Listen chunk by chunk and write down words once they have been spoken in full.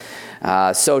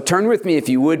So turn with me, if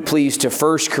you would please, to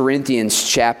 1 Corinthians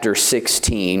chapter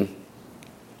 16.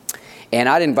 And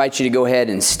I'd invite you to go ahead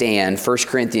and stand. 1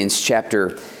 Corinthians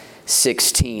chapter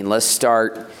 16. Let's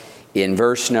start in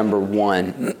verse number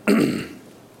 1.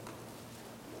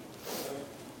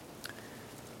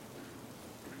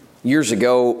 Years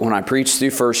ago, when I preached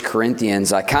through 1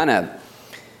 Corinthians,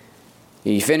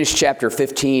 you finish chapter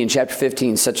 15. Chapter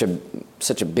 15 is such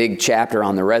a big chapter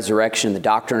on the resurrection, the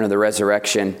doctrine of the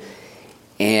resurrection.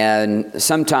 And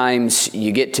sometimes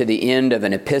you get to the end of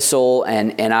an epistle,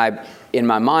 and in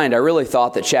my mind, I really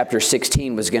thought that chapter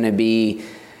 16 was going to be,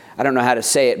 I don't know how to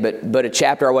say it, but a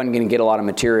chapter I wasn't going to get a lot of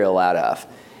material out of.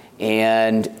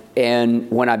 And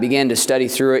when I began to study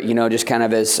through it, just kind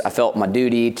of as I felt my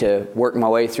duty to work my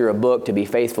way through a book, to be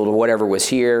faithful to whatever was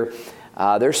here,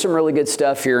 there's some really good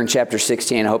stuff here in chapter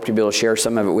 16. I hope to be able to share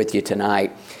some of it with you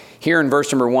tonight. Here in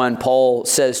verse number 1, Paul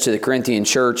says to the Corinthian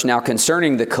church, "Now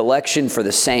concerning the collection for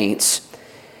the saints,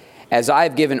 as I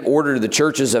have given order to the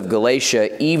churches of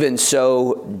Galatia, even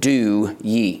so do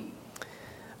ye.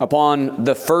 Upon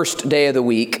the first day of the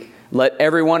week, let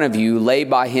every one of you lay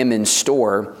by him in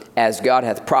store, as God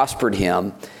hath prospered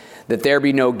him, that there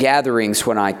be no gatherings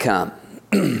when I come.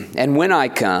 And when I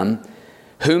come,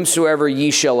 whomsoever ye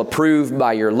shall approve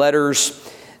by your letters,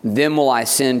 them will I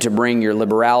send to bring your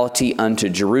liberality unto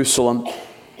Jerusalem.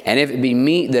 And if it be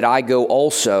meet that I go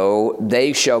also,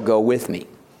 they shall go with me.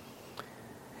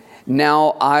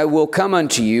 Now I will come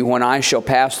unto you when I shall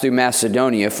pass through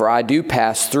Macedonia, for I do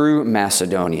pass through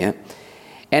Macedonia.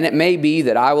 And it may be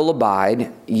that I will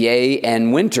abide, yea,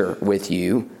 and winter with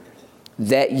you,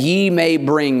 that ye may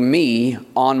bring me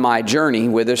on my journey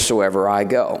whithersoever I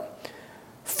go.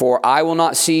 For I will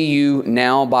not see you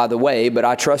now by the way, but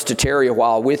I trust to tarry a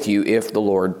while with you, if the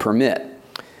Lord permit.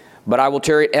 But I will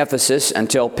tarry at Ephesus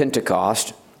until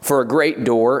Pentecost, for a great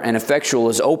door and effectual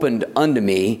is opened unto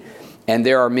me, and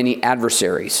there are many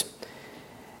adversaries.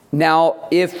 Now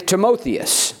if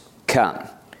Timotheus come,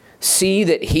 see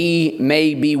that he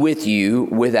may be with you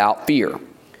without fear.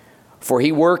 For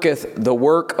he worketh the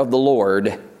work of the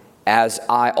Lord, as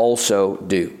I also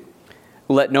do.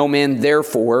 Let no man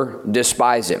therefore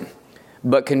despise him,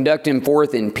 but conduct him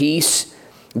forth in peace,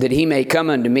 that he may come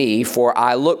unto me, for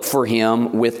I look for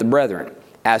him with the brethren.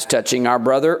 As touching our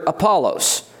brother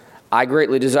Apollos, I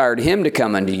greatly desired him to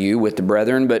come unto you with the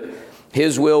brethren, but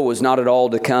his will was not at all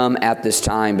to come at this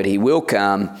time, but he will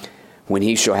come when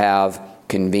he shall have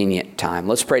convenient time."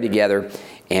 Let's pray together,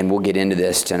 and we'll get into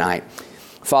this tonight.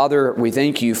 Father, we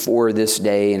thank you for this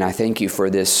day, and I thank you for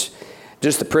this,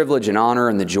 just the privilege and honor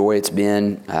and the joy it's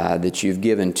been that you've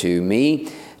given to me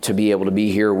to be able to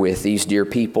be here with these dear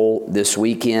people this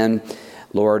weekend.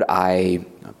 Lord, I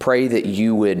pray that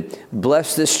you would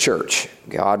bless this church.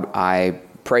 God, I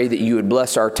pray that you would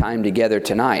bless our time together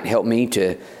tonight. Help me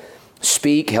to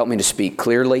speak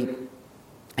clearly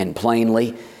and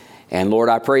plainly. And Lord,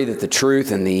 I pray that the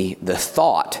truth and the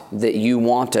thought that you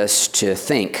want us to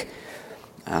think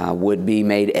would be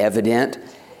made evident.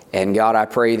 And God, I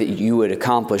pray that you would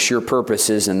accomplish your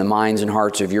purposes in the minds and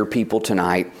hearts of your people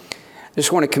tonight. I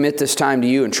just want to commit this time to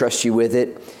you and trust you with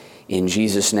it. In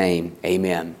Jesus' name,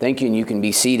 amen. Thank you, and you can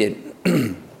be seated.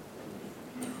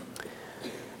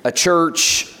 A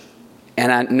church,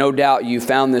 and no doubt you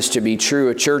found this to be true,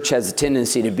 a church has a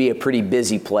tendency to be a pretty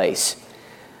busy place.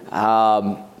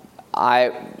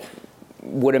 I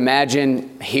would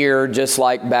imagine here, just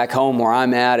like back home where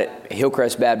I'm at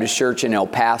Hillcrest Baptist Church in El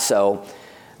Paso,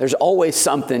 there's always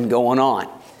something going on.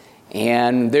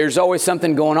 And there's always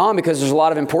something going on because there's a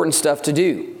lot of important stuff to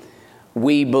do.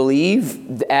 We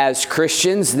believe as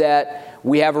Christians that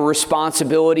we have a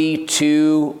responsibility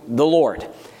to the Lord.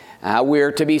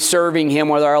 We're to be serving Him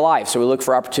with our life. So we look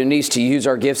for opportunities to use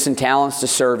our gifts and talents to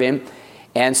serve Him.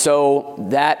 And so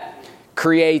that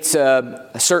creates a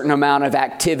certain amount of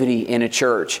activity in a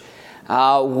church.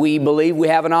 We believe we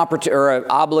have an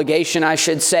obligation, I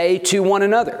should say, to one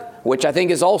another, which I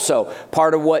think is also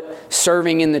part of what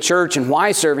serving in the church and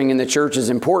why serving in the church is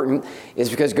important, is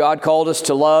because God called us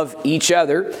to love each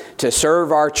other, to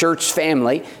serve our church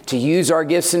family, to use our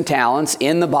gifts and talents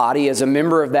in the body as a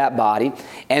member of that body.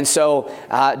 And so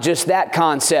just that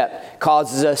concept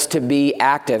causes us to be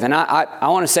active. And I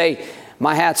want to say,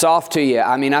 my hat's off to you.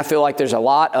 I mean, I feel like there's a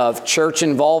lot of church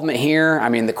involvement here. I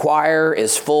mean, the choir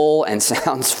is full and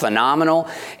sounds phenomenal.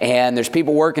 And there's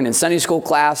people working in Sunday school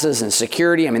classes and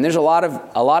security. I mean, there's a lot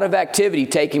of activity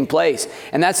taking place.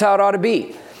 And that's how it ought to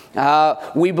be.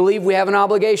 We believe we have an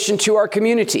obligation to our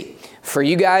community. For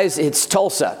you guys, it's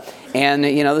Tulsa and,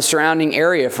 the surrounding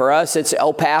area. For us, it's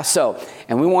El Paso.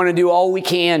 And we want to do all we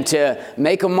can to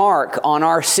make a mark on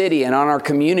our city and on our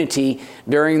community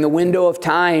during the window of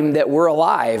time that we're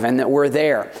alive and that we're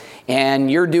there.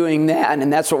 And you're doing that,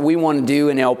 and that's what we want to do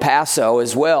in El Paso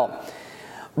as well.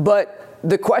 But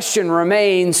the question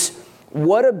remains,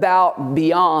 what about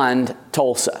beyond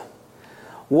Tulsa?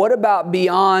 What about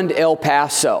beyond El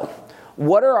Paso?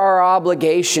 What are our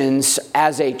obligations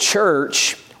as a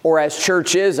church, or as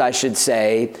churches, I should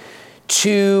say,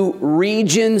 to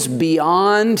regions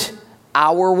beyond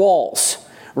our walls?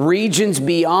 Regions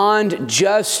beyond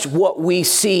just what we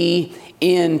see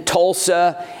in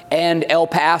Tulsa and El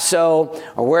Paso,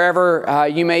 or wherever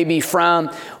you may be from.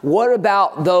 What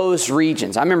about those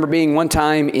regions? I remember being one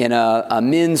time in a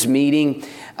men's meeting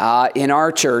in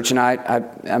our church, and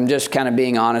I'm just kind of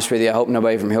being honest with you. I hope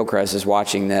nobody from Hillcrest is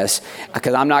watching this,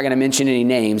 because I'm not going to mention any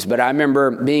names, but I remember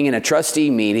being in a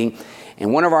trustee meeting,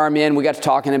 and one of our men, we got to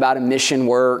talking about a mission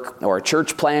work or a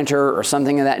church planter or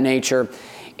something of that nature.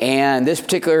 And this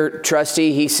particular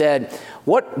trustee, he said,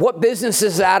 what business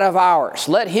is that of ours?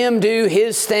 Let him do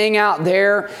his thing out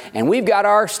there, and we've got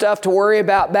our stuff to worry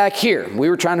about back here. We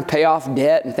were trying to pay off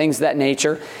debt and things of that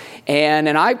nature. And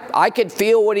I could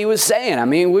feel what he was saying. I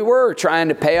mean, we were trying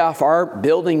to pay off our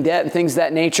building debt and things of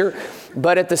that nature.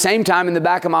 But at the same time, in the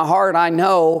back of my heart, I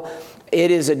know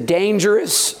it is a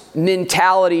dangerous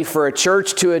mentality for a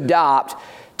church to adopt,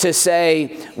 to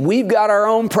say, we've got our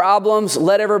own problems,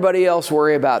 let everybody else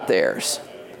worry about theirs.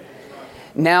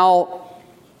 Now,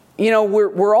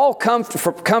 we're all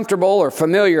comfortable, or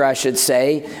familiar, I should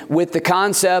say, with the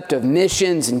concept of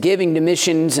missions and giving to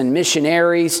missions and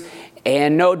missionaries.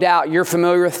 And no doubt you're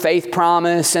familiar with Faith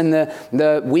Promise and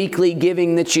the weekly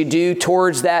giving that you do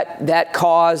towards that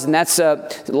cause. And that's a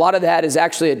lot of that is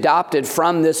actually adopted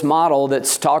from this model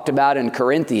that's talked about in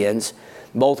Corinthians,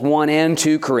 both 1 and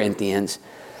 2 Corinthians.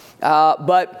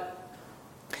 But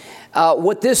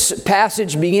what this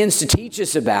passage begins to teach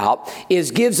us about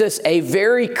gives us a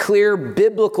very clear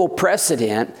biblical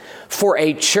precedent for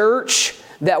a church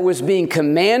that was being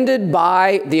commanded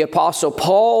by the Apostle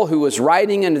Paul, who was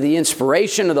writing under the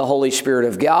inspiration of the Holy Spirit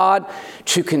of God,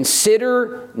 to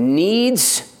consider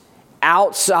needs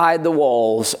outside the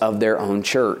walls of their own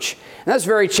church. And that's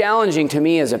very challenging to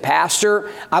me as a pastor.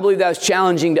 I believe that was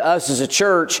challenging to us as a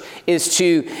church, is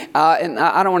to, and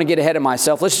I don't want to get ahead of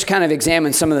myself, let's just kind of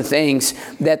examine some of the things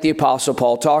that the Apostle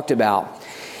Paul talked about.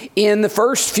 In the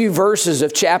first few verses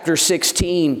of chapter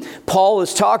 16, Paul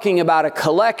is talking about a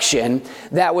collection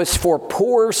that was for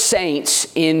poor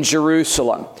saints in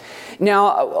Jerusalem.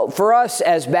 Now, for us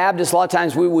as Baptists, a lot of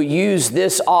times we will use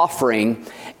this offering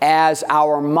as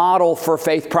our model for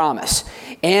Faith Promise.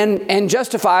 And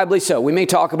justifiably so. We may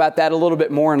talk about that a little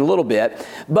bit more in a little bit.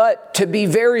 But to be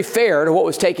very fair to what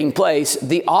was taking place,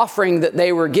 the offering that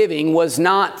they were giving was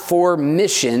not for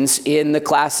missions in the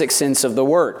classic sense of the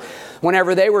word.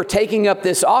 Whenever they were taking up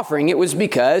this offering, it was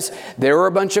because there were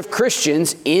a bunch of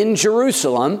Christians in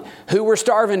Jerusalem who were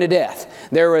starving to death.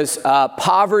 There was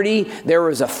poverty, there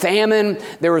was a famine,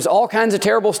 there was all kinds of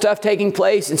terrible stuff taking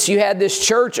place. And so you had this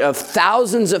church of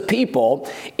thousands of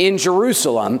people in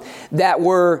Jerusalem that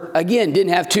were, again,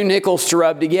 didn't have 2 nickels to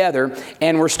rub together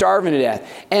and were starving to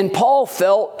death. And Paul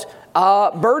felt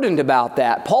burdened about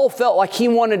that. Paul felt like he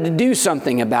wanted to do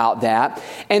something about that.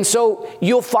 And so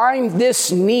you'll find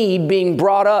this need being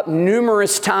brought up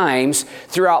numerous times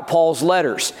throughout Paul's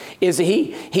letters.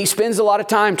 He spends a lot of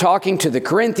time talking to the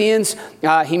Corinthians.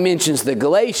 He mentions the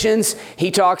Galatians.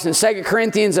 He talks in 2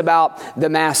 Corinthians about the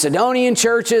Macedonian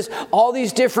churches, all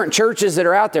these different churches that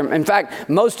are out there. In fact,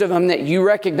 most of them that you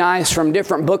recognize from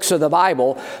different books of the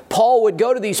Bible, Paul would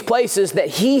go to these places that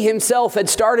he himself had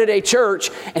started a church,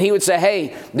 and he would say,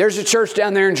 hey, there's a church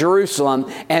down there in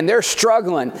Jerusalem, and they're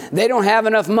struggling. They don't have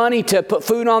enough money to put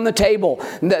food on the table.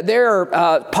 They're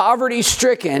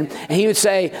poverty-stricken. And he would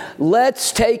say,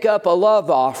 let's take up a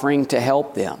love offering to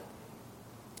help them.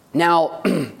 Now,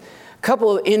 a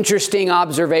couple of interesting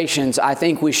observations I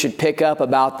think we should pick up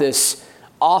about this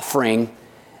offering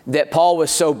that Paul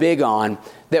was so big on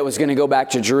that was going to go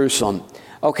back to Jerusalem.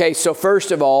 Okay, so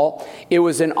first of all, it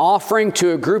was an offering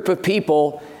to a group of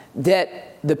people that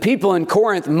the people in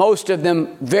Corinth, most of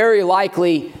them very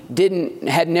likely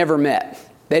had never met.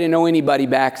 They didn't know anybody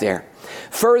back there.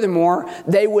 Furthermore,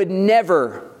 they would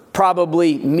never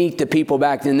probably meet the people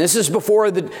back then. This is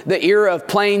before the era of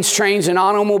planes, trains, and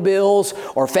automobiles,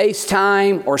 or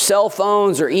FaceTime, or cell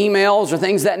phones, or emails, or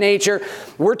things of that nature.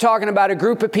 We're talking about a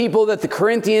group of people that the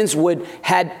Corinthians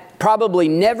had probably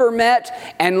never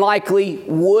met and likely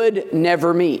would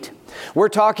never meet. We're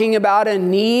talking about a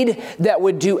need that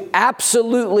would do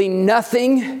absolutely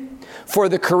nothing for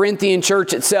the Corinthian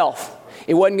church itself.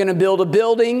 It wasn't going to build a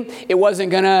building. It wasn't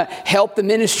going to help the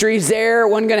ministries there. It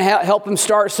wasn't going to help them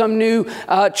start some new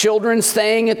children's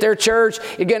thing at their church.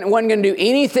 It wasn't going to do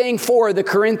anything for the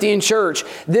Corinthian church.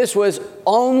 This was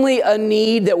only a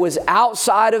need that was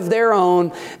outside of their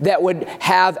own, that would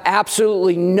have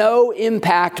absolutely no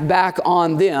impact back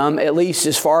on them, at least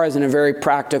as far as in a very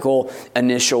practical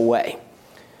initial way.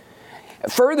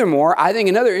 Furthermore, I think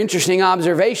another interesting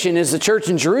observation is the church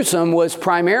in Jerusalem was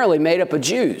primarily made up of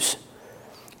Jews.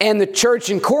 And the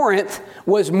church in Corinth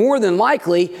was more than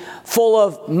likely full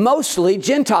of mostly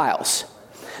Gentiles.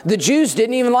 The Jews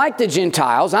didn't even like the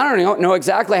Gentiles. I don't know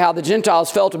exactly how the Gentiles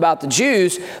felt about the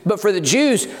Jews, but for the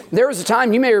Jews, there was a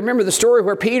time, you may remember the story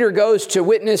where Peter goes to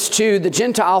witness to the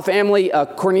Gentile family,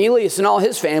 Cornelius and all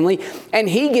his family, and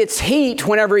he gets heat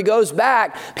whenever he goes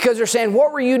back because they're saying,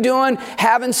 what were you doing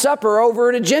having supper over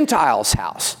at a Gentile's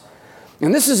house?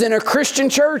 And this is in a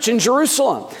Christian church in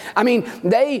Jerusalem. I mean,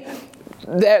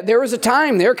 there was a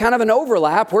time there, kind of an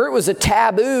overlap, where it was a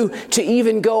taboo to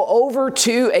even go over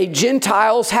to a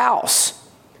Gentile's house.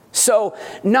 So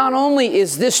not only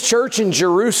is this church in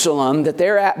Jerusalem that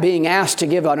they're being asked to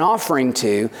give an offering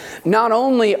to, not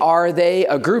only are they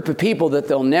a group of people that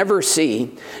they'll never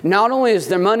see, not only is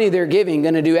the money they're giving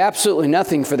going to do absolutely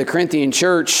nothing for the Corinthian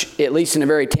church, at least in a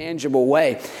very tangible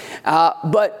way,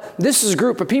 but this is a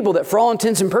group of people that for all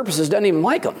intents and purposes doesn't even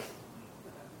like them.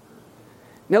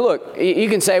 Now look, you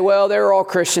can say, well, they were all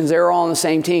Christians, they were all on the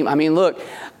same team. I mean, look,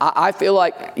 I feel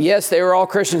like, yes, they were all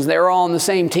Christians, they were all on the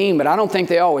same team, but I don't think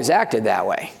they always acted that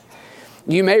way.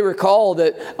 You may recall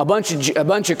that a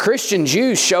bunch of Christian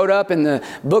Jews showed up in the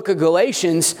book of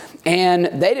Galatians, and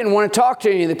they didn't want to talk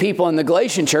to any of the people in the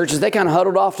Galatian churches. They kind of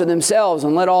huddled off to themselves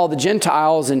and let all the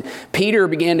Gentiles, and Peter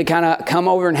began to kind of come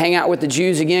over and hang out with the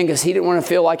Jews again because he didn't want to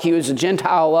feel like he was a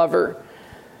Gentile lover.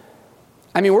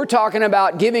 I mean, we're talking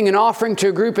about giving an offering to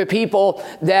a group of people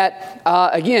that,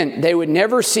 again, they would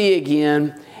never see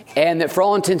again, and that for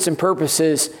all intents and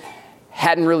purposes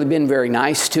hadn't really been very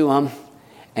nice to them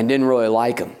and didn't really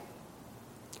like them.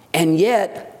 And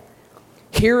yet,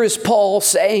 here is Paul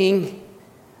saying,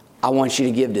 I want you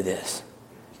to give to this.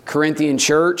 Corinthian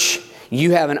church,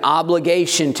 you have an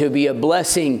obligation to be a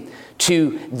blessing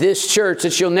to this church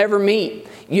that you'll never meet.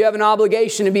 You have an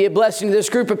obligation to be a blessing to this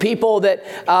group of people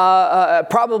that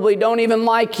probably don't even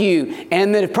like you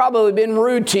and that have probably been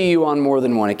rude to you on more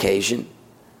than one occasion.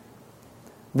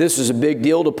 This is a big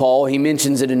deal to Paul. He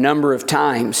mentions it a number of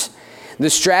times. The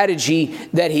strategy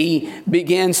that he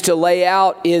begins to lay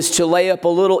out is to lay up a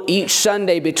little each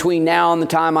Sunday between now and the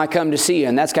time I come to see you.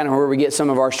 And that's kind of where we get some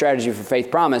of our strategy for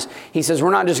Faith Promise. He says, we're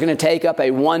not just going to take up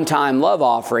a one-time love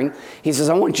offering. He says,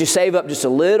 I want you to save up just a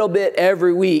little bit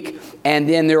every week, and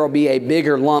then there will be a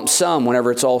bigger lump sum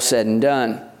whenever it's all said and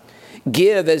done.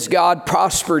 Give as God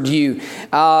prospered you.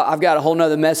 I've got a whole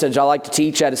nother message I like to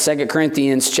teach out of 2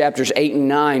 Corinthians chapters 8 and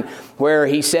 9, where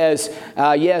he says,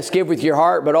 yes, give with your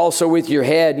heart, but also with your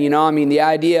head. You know, I mean, the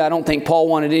idea, I don't think Paul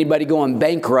wanted anybody going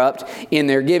bankrupt in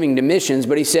their giving to missions,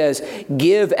 but he says,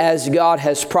 give as God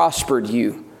has prospered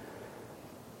you.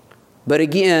 But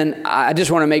again, I just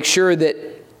want to make sure that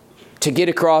to get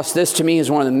across, this to me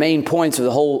is one of the main points of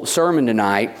the whole sermon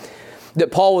tonight,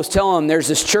 that Paul was telling them there's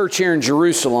this church here in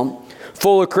Jerusalem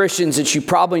full of Christians that you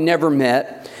probably never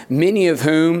met, many of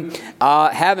whom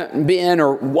haven't been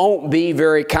or won't be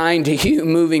very kind to you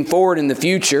moving forward in the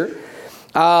future,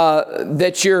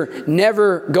 that you're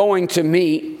never going to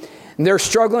meet. They're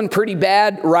struggling pretty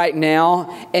bad right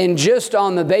now, and just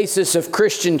on the basis of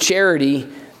Christian charity,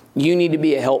 you need to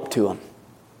be a help to them.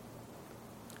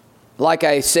 Like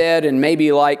I said, and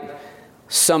maybe like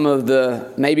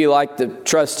the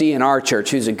trustee in our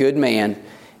church, who's a good man,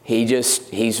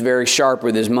 he's very sharp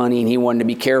with his money, and he wanted to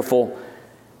be careful.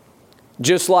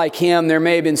 Just like him, there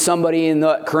may have been somebody in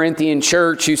the Corinthian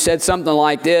church who said something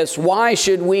like this: why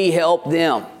should we help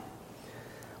them?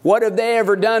 What have they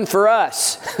ever done for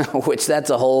us? Which that's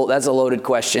a loaded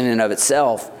question in and of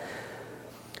itself.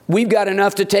 We've got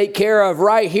enough to take care of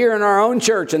right here in our own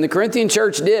church. And the Corinthian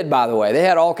church did, by the way. They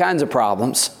had all kinds of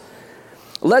problems.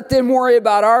 Let them worry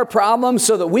about our problems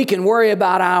so that we can worry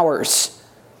about ours.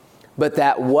 But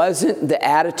that wasn't the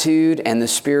attitude and the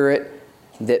spirit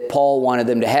that Paul wanted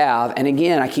them to have. And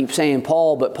again, I keep saying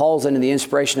Paul, but Paul's under the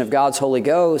inspiration of God's Holy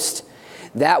Ghost.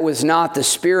 That was not the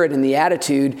spirit and the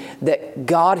attitude that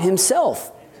God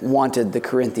himself wanted the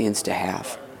Corinthians to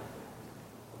have.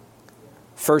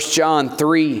 1 John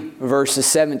 3, verses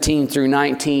 17 through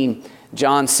 19,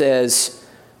 John says,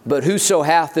 but whoso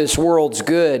hath this world's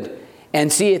good,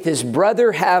 and seeth his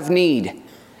brother have need,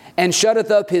 and shutteth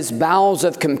up his bowels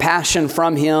of compassion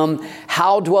from him.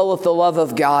 How dwelleth the love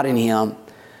of God in him?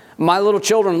 My little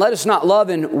children, let us not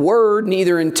love in word,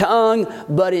 neither in tongue,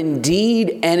 but in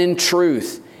deed and in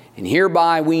truth. And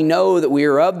hereby we know that we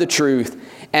are of the truth,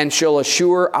 and shall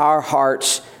assure our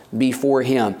hearts before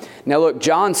him. Now look,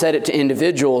 John said it to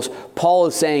individuals. Paul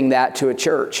is saying that to a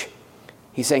church.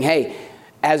 He's saying, hey,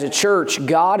 as a church,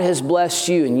 God has blessed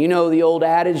you. And you know the old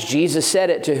adage, Jesus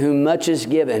said it, to whom much is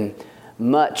given,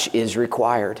 much is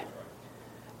required.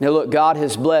 Now look, God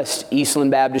has blessed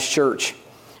Eastland Baptist Church.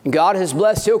 God has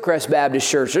blessed Hillcrest Baptist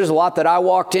Church. There's a lot that I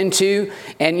walked into,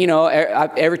 and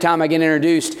every time I get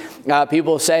introduced,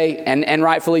 people say, and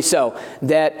rightfully so,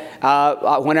 that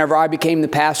whenever I became the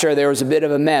pastor, there was a bit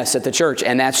of a mess at the church,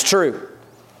 and that's true.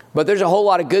 But there's a whole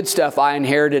lot of good stuff I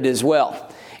inherited as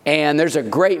well. And there's a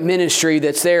great ministry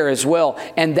that's there as well.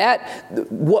 And that,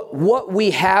 what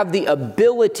we have the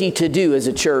ability to do as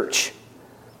a church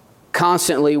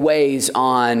constantly weighs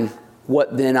on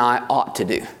what then I ought to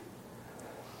do.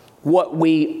 What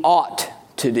we ought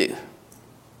to do.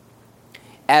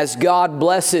 As God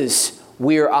blesses,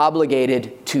 we are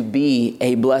obligated to be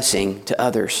a blessing to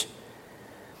others.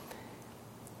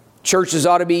 Churches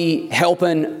ought to be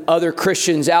helping other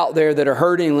Christians out there that are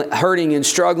hurting and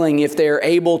struggling if they're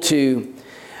able to.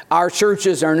 Our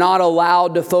churches are not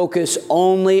allowed to focus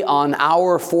only on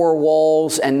our four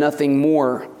walls and nothing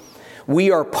more. We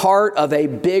are part of a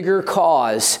bigger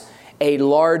cause, a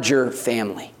larger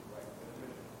family.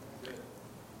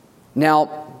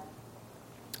 Now,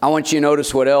 I want you to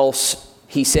notice what else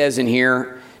he says in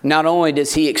here. Not only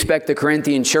does he expect the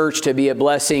Corinthian church to be a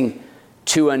blessing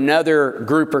to another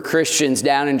group of Christians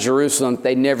down in Jerusalem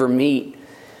they never meet,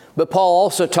 but Paul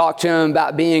also talked to him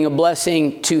about being a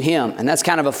blessing to him. And that's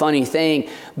kind of a funny thing,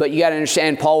 but you got to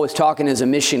understand Paul was talking as a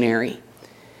missionary.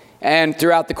 And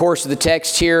throughout the course of the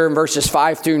text here in verses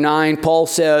 5 through 9, Paul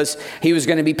says he was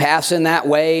going to be passing that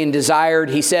way and desired.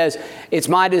 He says, it's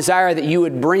my desire that you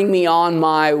would bring me on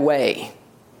my way.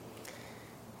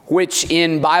 Which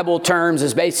in Bible terms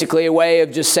is basically a way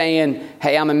of just saying,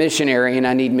 hey, I'm a missionary and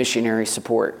I need missionary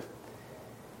support.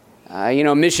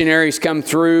 Missionaries come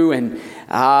through and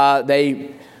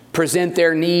they present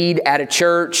their need at a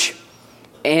church.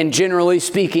 And generally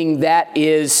speaking, that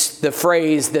is the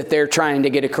phrase that they're trying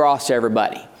to get across to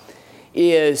everybody,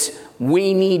 is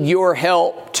we need your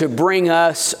help to bring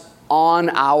us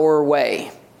on our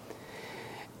way.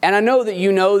 And I know that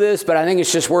you know this, but I think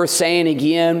it's just worth saying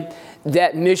again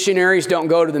that missionaries don't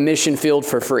go to the mission field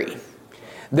for free.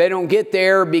 They don't get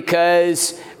there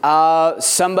because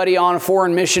somebody on a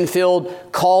foreign mission field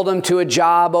called them to a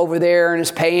job over there and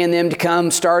is paying them to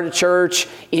come start a church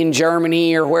in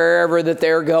Germany or wherever that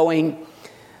they're going.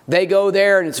 They go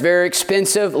there and it's very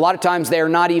expensive. A lot of times they are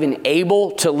not even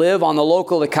able to live on the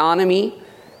local economy.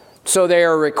 So they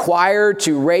are required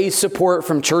to raise support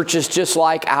from churches just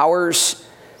like ours.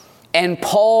 And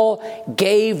Paul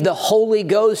gave the Holy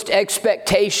Ghost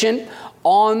expectation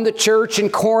on the church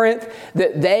in Corinth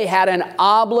that they had an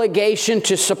obligation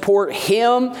to support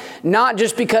him, not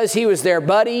just because he was their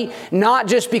buddy, not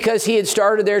just because he had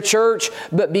started their church,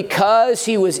 but because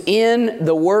he was in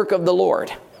the work of the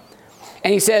Lord.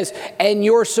 And he says, and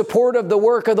your support of the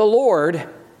work of the Lord,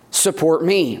 support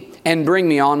me and bring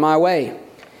me on my way.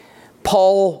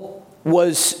 Paul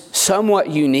was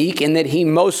somewhat unique in that he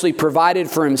mostly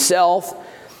provided for himself,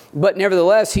 but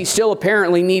nevertheless, he still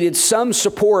apparently needed some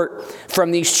support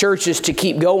from these churches to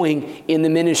keep going in the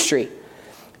ministry.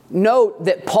 Note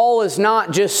that Paul is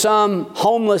not just some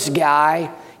homeless guy.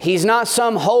 He's not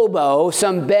some hobo,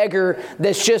 some beggar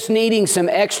that's just needing some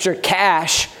extra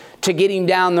cash to get him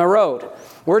down the road.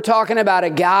 We're talking about a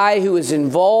guy who is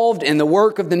involved in the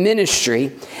work of the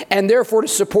ministry, and therefore to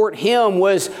support him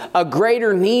was a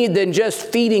greater need than just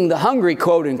feeding the hungry,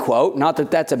 quote unquote. Not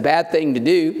that that's a bad thing to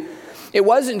do. It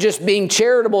wasn't just being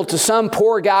charitable to some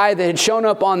poor guy that had shown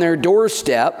up on their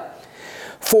doorstep.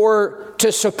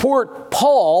 To support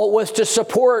Paul was to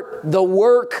support the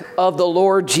work of the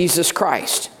Lord Jesus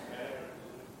Christ.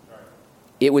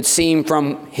 It would seem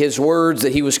from his words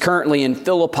that he was currently in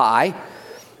Philippi.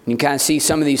 You can kind of see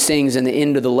some of these things in the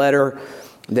end of the letter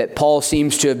that Paul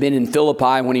seems to have been in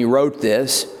Philippi when he wrote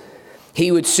this. He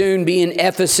would soon be in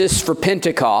Ephesus for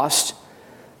Pentecost.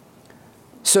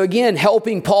 So again,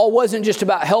 helping Paul wasn't just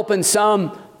about helping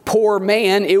some poor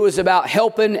man. It was about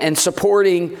helping and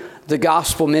supporting the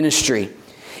gospel ministry.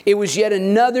 It was yet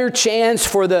another chance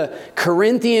for the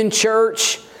Corinthian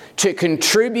church to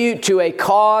contribute to a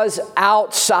cause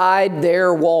outside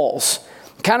their walls.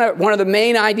 Kind of one of the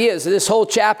main ideas of this whole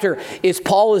chapter is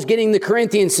Paul is getting the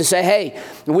Corinthians to say, hey,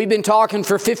 we've been talking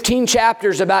for 15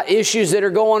 chapters about issues that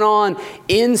are going on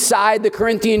inside the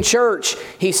Corinthian church.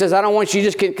 He says, I don't want you to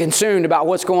just get consumed about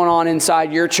what's going on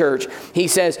inside your church. He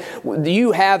says,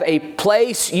 you have a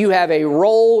place, you have a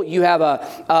role, you have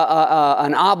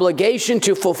an obligation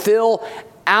to fulfill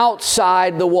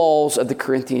outside the walls of the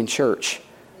Corinthian church.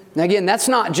 Now again, that's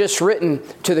not just written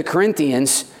to the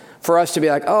Corinthians for us to be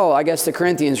like, oh, I guess the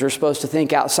Corinthians were supposed to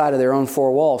think outside of their own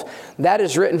four walls. That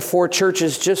is written for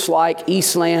churches just like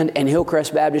Eastland and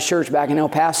Hillcrest Baptist Church back in El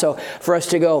Paso, for us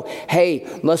to go,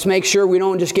 hey, let's make sure we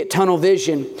don't just get tunnel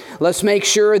vision. Let's make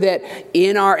sure that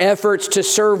in our efforts to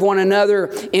serve one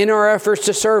another, in our efforts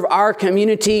to serve our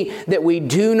community, that we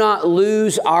do not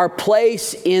lose our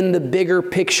place in the bigger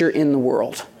picture in the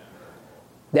world.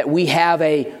 That we have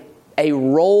a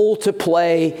role to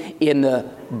play in the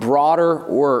broader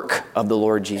work of the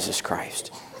Lord Jesus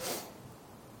Christ.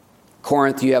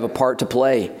 Corinth, you have a part to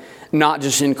play, not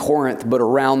just in Corinth, but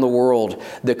around the world.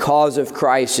 The cause of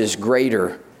Christ is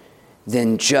greater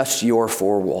than just your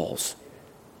four walls.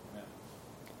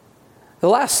 The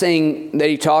last thing that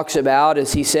he talks about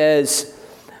is he says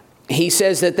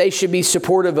that they should be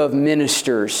supportive of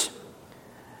ministers.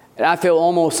 And I feel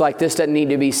almost like this doesn't need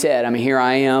to be said. I mean, here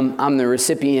I am. I'm the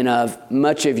recipient of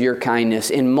much of your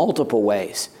kindness in multiple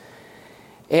ways.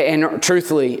 And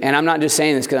truthfully, and I'm not just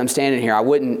saying this because I'm standing here. I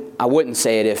wouldn't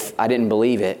say it if I didn't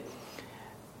believe it.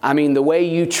 I mean, the way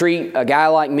you treat a guy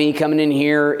like me coming in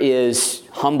here is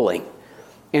humbling.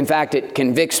 In fact, it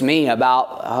convicts me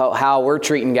about how we're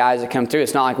treating guys that come through.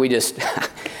 It's not like we just,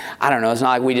 I don't know, it's not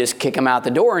like we just kick them out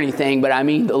the door or anything. But I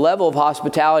mean, the level of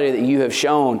hospitality that you have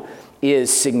shown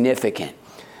is significant.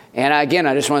 And again,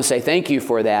 I just want to say thank you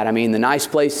for that. I mean, the nice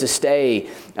place to stay,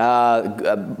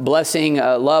 blessing,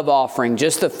 love offering,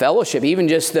 just the fellowship, even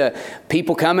just the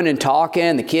people coming and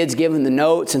talking, the kids giving the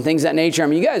notes and things of that nature. I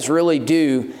mean, you guys really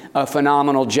do a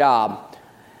phenomenal job.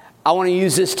 I want to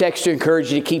use this text to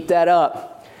encourage you to keep that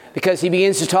up, because he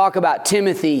begins to talk about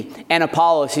Timothy and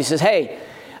Apollos. He says, hey,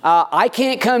 I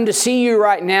can't come to see you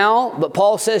right now, but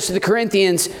Paul says to the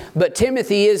Corinthians, but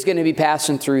Timothy is going to be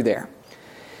passing through there.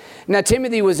 Now,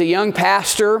 Timothy was a young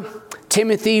pastor.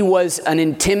 Timothy was an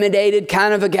intimidated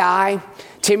kind of a guy.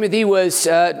 Timothy was,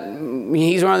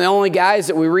 he's one of the only guys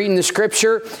that we read in the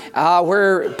scripture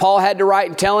where Paul had to write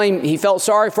and tell him he felt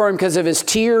sorry for him because of his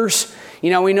tears. You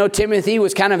know, we know Timothy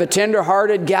was kind of a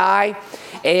tender-hearted guy.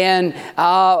 And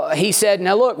he said,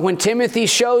 now look, when Timothy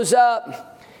shows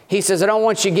up, he says, I don't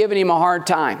want you giving him a hard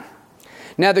time.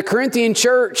 Now, the Corinthian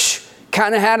church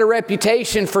kind of had a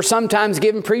reputation for sometimes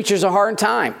giving preachers a hard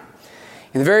time.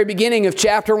 In the very beginning of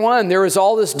chapter 1, there was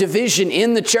all this division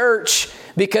in the church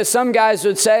because some guys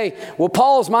would say, well,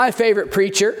 Paul's my favorite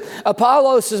preacher.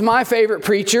 Apollos is my favorite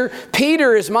preacher.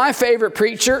 Peter is my favorite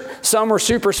preacher. Some were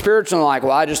super spiritual and like,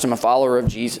 well, I just am a follower of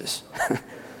Jesus.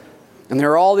 And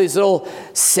there are all these little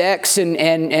sects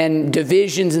and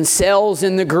divisions and cells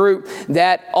in the group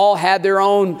that all had their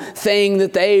own thing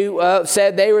that they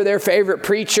said they were their favorite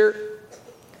preacher.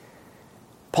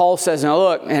 Paul says, now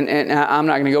look, and I'm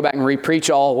not going to go back and re-preach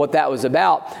all what that was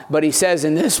about, but he says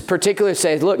in this particular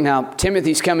says, look now,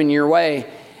 Timothy's coming your way,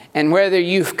 and whether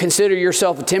you consider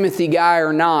yourself a Timothy guy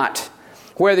or not,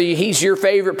 whether he's your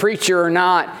favorite preacher or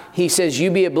not, he says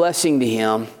you be a blessing to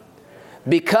him.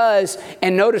 Because,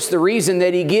 and notice the reason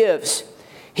that he gives.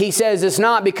 He says it's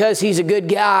not because he's a good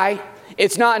guy.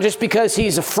 It's not just because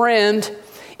he's a friend.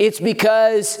 It's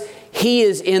because he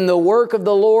is in the work of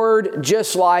the Lord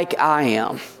just like I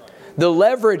am. The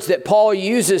leverage that Paul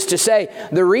uses to say,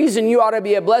 the reason you ought to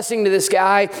be a blessing to this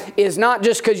guy is not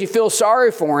just because you feel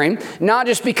sorry for him, not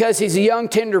just because he's a young,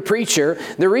 tender preacher.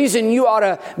 The reason you ought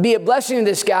to be a blessing to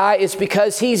this guy is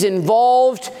because he's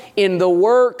involved in the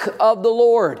work of the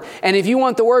Lord. And if you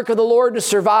want the work of the Lord to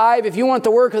survive, if you want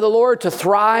the work of the Lord to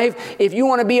thrive, if you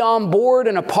want to be on board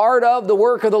and a part of the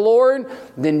work of the Lord,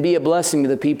 then be a blessing to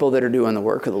the people that are doing the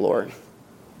work of the Lord.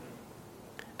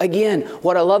 Again,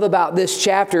 what I love about this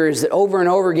chapter is that over and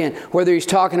over again, whether he's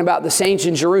talking about the saints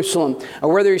in Jerusalem,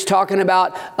 or whether he's talking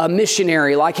about a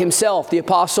missionary like himself, the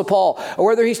Apostle Paul, or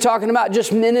whether he's talking about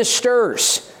just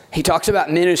ministers. He talks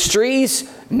about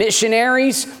ministries,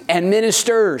 missionaries, and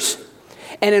ministers.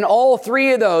 And in all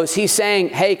three of those, he's saying,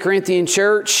 hey, Corinthian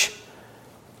church,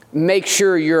 make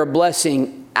sure you're a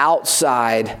blessing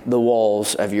outside the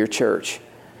walls of your church.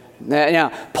 Now,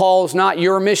 Paul's not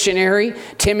your missionary.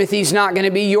 Timothy's not going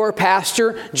to be your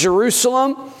pastor.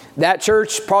 Jerusalem, that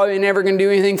church probably never going to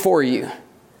do anything for you.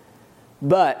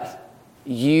 But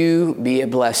you be a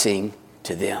blessing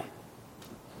to them.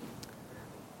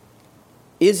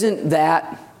 Isn't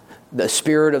that the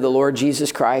Spirit of the Lord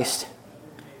Jesus Christ?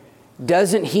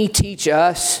 Doesn't He teach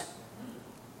us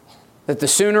that the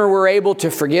sooner we're able to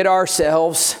forget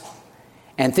ourselves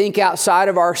and think outside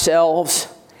of ourselves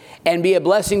and be a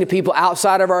blessing to people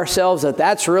outside of ourselves, that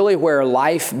that's really where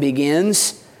life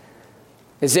begins?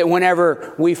 Is that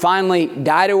whenever we finally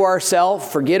die to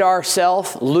ourselves, forget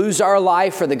ourselves, lose our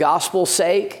life for the gospel's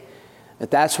sake,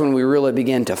 that's when we really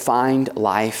begin to find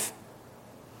life?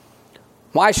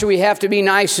 Why should we have to be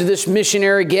nice to this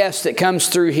missionary guest that comes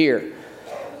through here?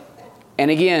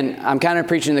 And again, I'm kind of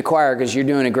preaching to the choir because you're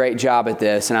doing a great job at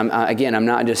this. And I'm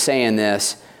not just saying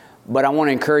this, but I want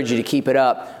to encourage you to keep it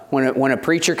up. When a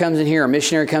preacher comes in here, a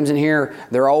missionary comes in here,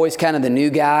 they're always kind of the new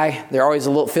guy. They're always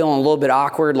feeling a little bit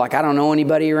awkward, like I don't know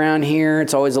anybody around here.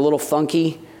 It's always a little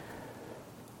funky.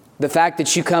 The fact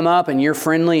that you come up and you're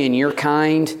friendly and you're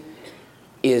kind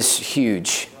is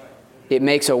huge. It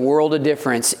makes a world of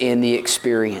difference in the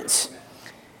experience.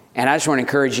 And I just want to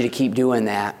encourage you to keep doing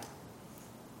that.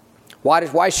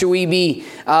 Why should we be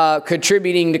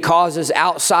contributing to causes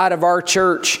outside of our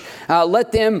church?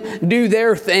 Let them do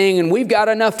their thing, and we've got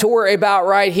enough to worry about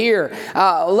right here.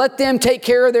 Let them take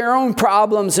care of their own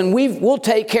problems, and we'll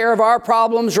take care of our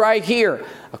problems right here.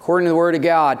 According to the Word of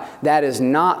God, that is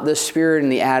not the spirit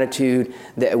and the attitude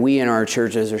that we in our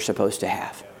churches are supposed to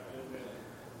have.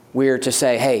 We are to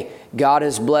say, hey, God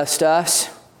has blessed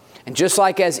us. And just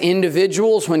like as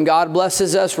individuals, when God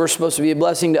blesses us, we're supposed to be a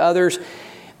blessing to others.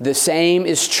 The same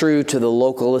is true to the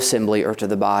local assembly or to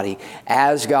the body.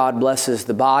 As God blesses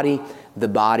the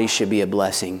body should be a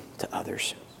blessing to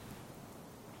others.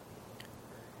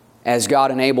 As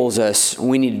God enables us,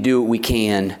 we need to do what we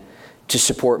can to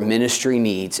support ministry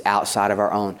needs outside of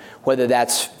our own. Whether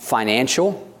that's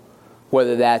financial,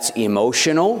 whether that's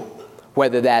emotional,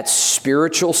 whether that's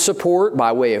spiritual support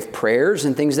by way of prayers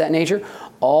and things of that nature.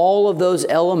 All of those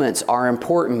elements are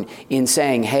important in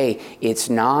saying, hey, it's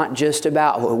not just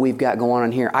about what we've got going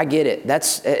on here. I get it.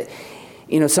 That's,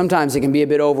 sometimes it can be a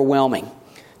bit overwhelming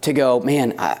to go,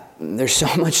 man, there's so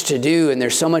much to do and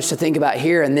there's so much to think about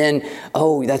here. And then,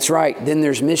 oh, that's right. Then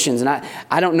there's missions. And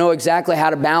I don't know exactly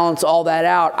how to balance all that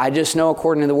out. I just know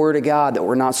according to the Word of God that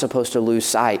we're not supposed to lose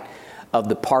sight of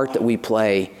the part that we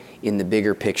play in the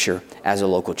bigger picture as a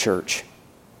local church.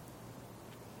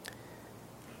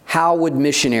 How would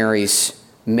missionaries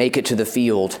make it to the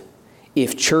field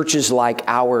if churches like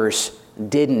ours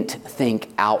didn't think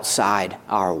outside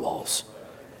our walls?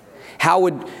 How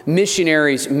would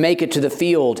missionaries make it to the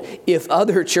field if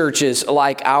other churches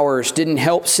like ours didn't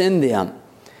help send them?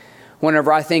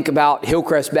 Whenever I think about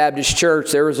Hillcrest Baptist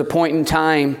Church, there was a point in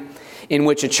time in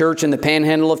which a church in the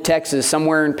panhandle of Texas,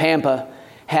 somewhere in Pampa,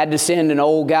 had to send an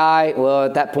old guy, well,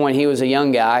 at that point he was a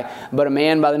young guy, but a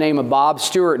man by the name of Bob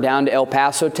Stewart down to El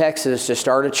Paso, Texas to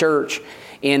start a church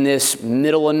in this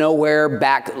middle of nowhere,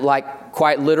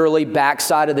 quite literally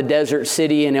backside of the desert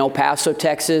city in El Paso,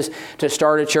 Texas, to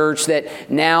start a church that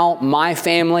now my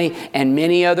family and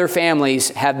many other families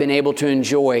have been able to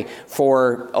enjoy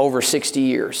for over 60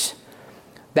 years.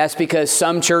 That's because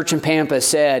some church in Pampa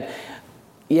said,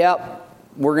 yep,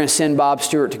 we're going to send Bob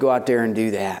Stewart to go out there and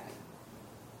do that.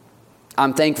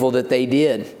 I'm thankful that they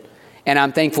did. And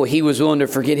I'm thankful he was willing to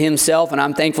forget himself. And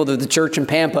I'm thankful that the church in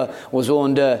Pampa was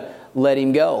willing to let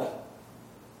him go.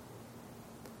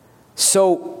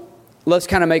 So let's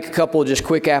kind of make a couple of just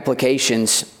quick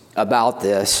applications about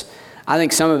this. I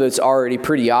think some of it's already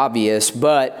pretty obvious.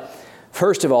 But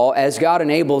first of all, as God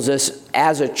enables us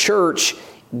as a church,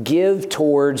 give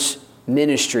towards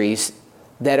ministries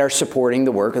that are supporting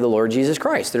the work of the Lord Jesus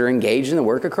Christ, that are engaged in the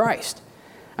work of Christ.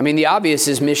 I mean, the obvious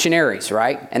is missionaries,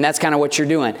 right? And that's kind of what you're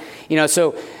doing.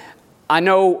 So I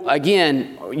know,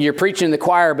 again, you're preaching in the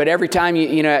choir, but every time,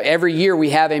 every year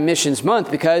we have a missions month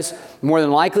because more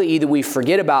than likely either we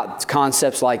forget about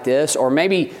concepts like this, or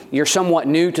maybe you're somewhat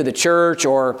new to the church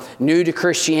or new to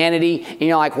Christianity. And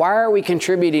you're like, why are we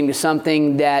contributing to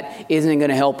something that isn't going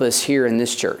to help us here in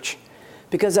this church?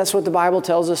 Because that's what the Bible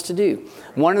tells us to do.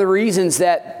 One of the reasons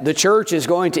that the church is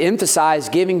going to emphasize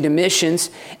giving to missions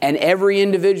and every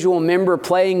individual member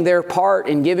playing their part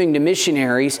in giving to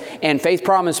missionaries and Faith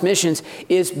Promise Missions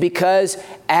is because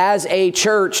as a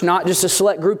church, not just a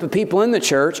select group of people in the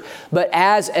church, but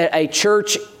as a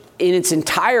church in its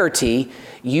entirety,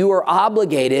 you are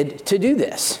obligated to do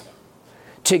this,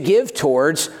 to give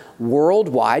towards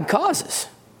worldwide causes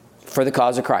for the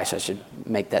cause of Christ. I should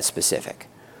make that specific.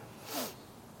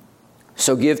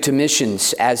 So give to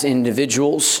missions as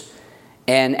individuals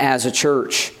and as a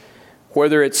church.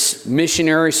 Whether it's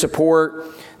missionary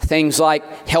support, things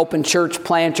like helping church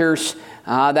planters,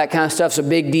 That kind of stuff's a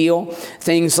big deal.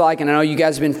 Things like, and I know you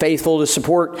guys have been faithful to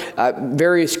support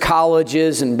various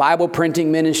colleges and Bible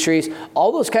printing ministries,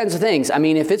 all those kinds of things. I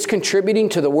mean, if it's contributing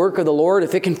to the work of the Lord,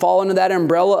 if it can fall under that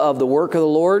umbrella of the work of the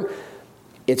Lord,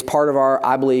 it's part of our,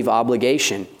 I believe,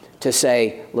 obligation to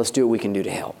say, let's do what we can do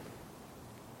to help.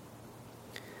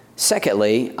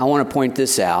 Secondly, I want to point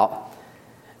this out,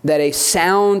 that a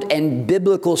sound and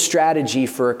biblical strategy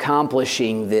for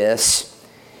accomplishing this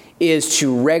is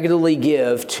to regularly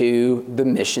give to the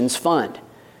missions fund.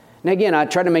 Now again, I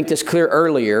tried to make this clear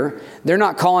earlier. They're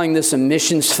not calling this a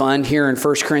missions fund here in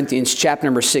 1 Corinthians chapter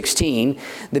number 16.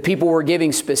 The people were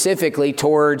giving specifically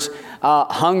towards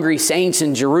hungry saints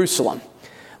in Jerusalem.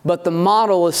 But the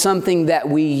model is something that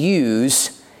we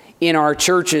use in our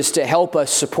churches to help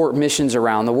us support missions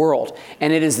around the world.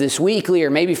 And it is this weekly, or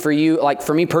maybe for you, like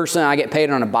for me personally, I get paid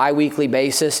on a bi-weekly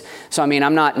basis. So I mean,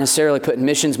 I'm not necessarily putting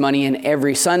missions money in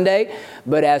every Sunday,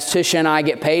 but as Tisha and I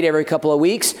get paid every couple of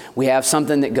weeks, we have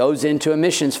something that goes into a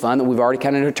missions fund that we've already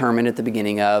kind of determined at the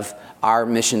beginning of our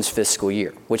missions fiscal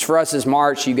year, which for us is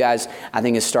March. You guys, I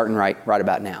think, is starting right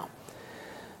about now.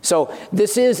 So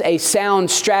this is a sound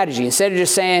strategy. Instead of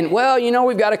just saying, well, you know,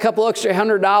 we've got a couple extra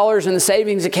 $100 in the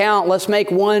savings account, let's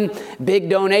make one big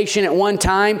donation at one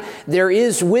time. There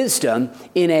is wisdom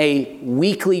in a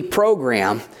weekly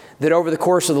program that over the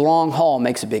course of the long haul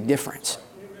makes a big difference.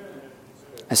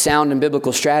 A sound and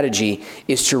biblical strategy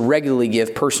is to regularly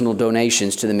give personal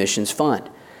donations to the missions fund.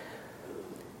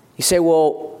 You say,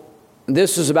 well,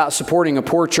 this is about supporting a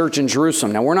poor church in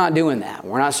Jerusalem. Now, we're not doing that.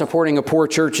 We're not supporting a poor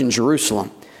church in Jerusalem.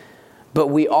 But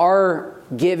we are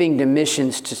giving to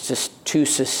missions to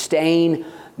sustain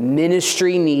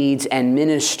ministry needs and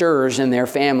ministers and their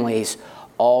families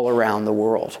all around the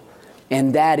world.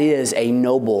 And that is a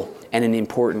noble and an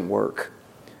important work.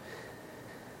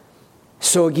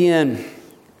 So again,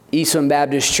 Eastland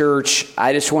Baptist Church,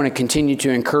 I just want to continue to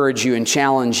encourage you and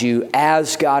challenge you,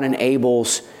 as God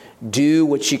enables, do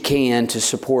what you can to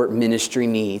support ministry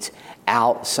needs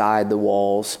outside the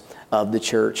walls of the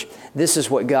church. This is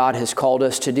what God has called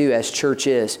us to do as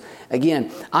churches.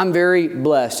 Again, I'm very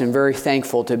blessed and very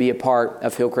thankful to be a part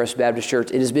of Hillcrest Baptist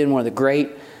Church. It has been one of the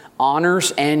great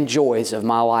honors and joys of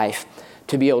my life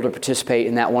to be able to participate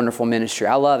in that wonderful ministry.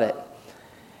 I love it.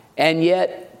 And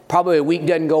yet, probably a week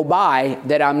doesn't go by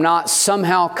that I'm not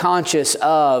somehow conscious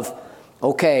of,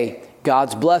 okay,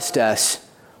 God's blessed us.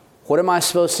 What am I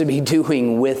supposed to be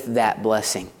doing with that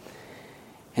blessing?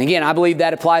 And again, I believe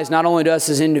that applies not only to us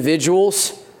as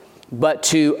individuals, but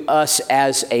to us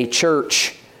as a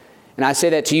church. And I say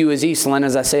that to you as Eastland,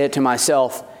 as I say it to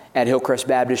myself at Hillcrest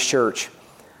Baptist Church.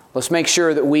 Let's make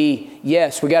sure that we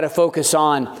got to focus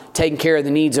on taking care of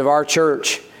the needs of our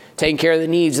church, taking care of the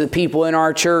needs of the people in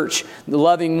our church,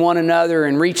 loving one another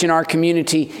and reaching our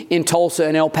community in Tulsa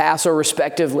and El Paso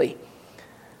respectively.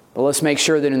 But let's make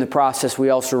sure that in the process we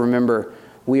also remember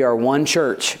we are one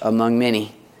church among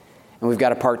many. And we've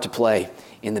got a part to play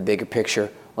in the bigger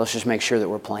picture. Let's just make sure that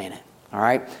we're playing it. All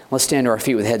right? Let's stand to our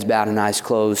feet with heads bowed and eyes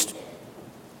closed.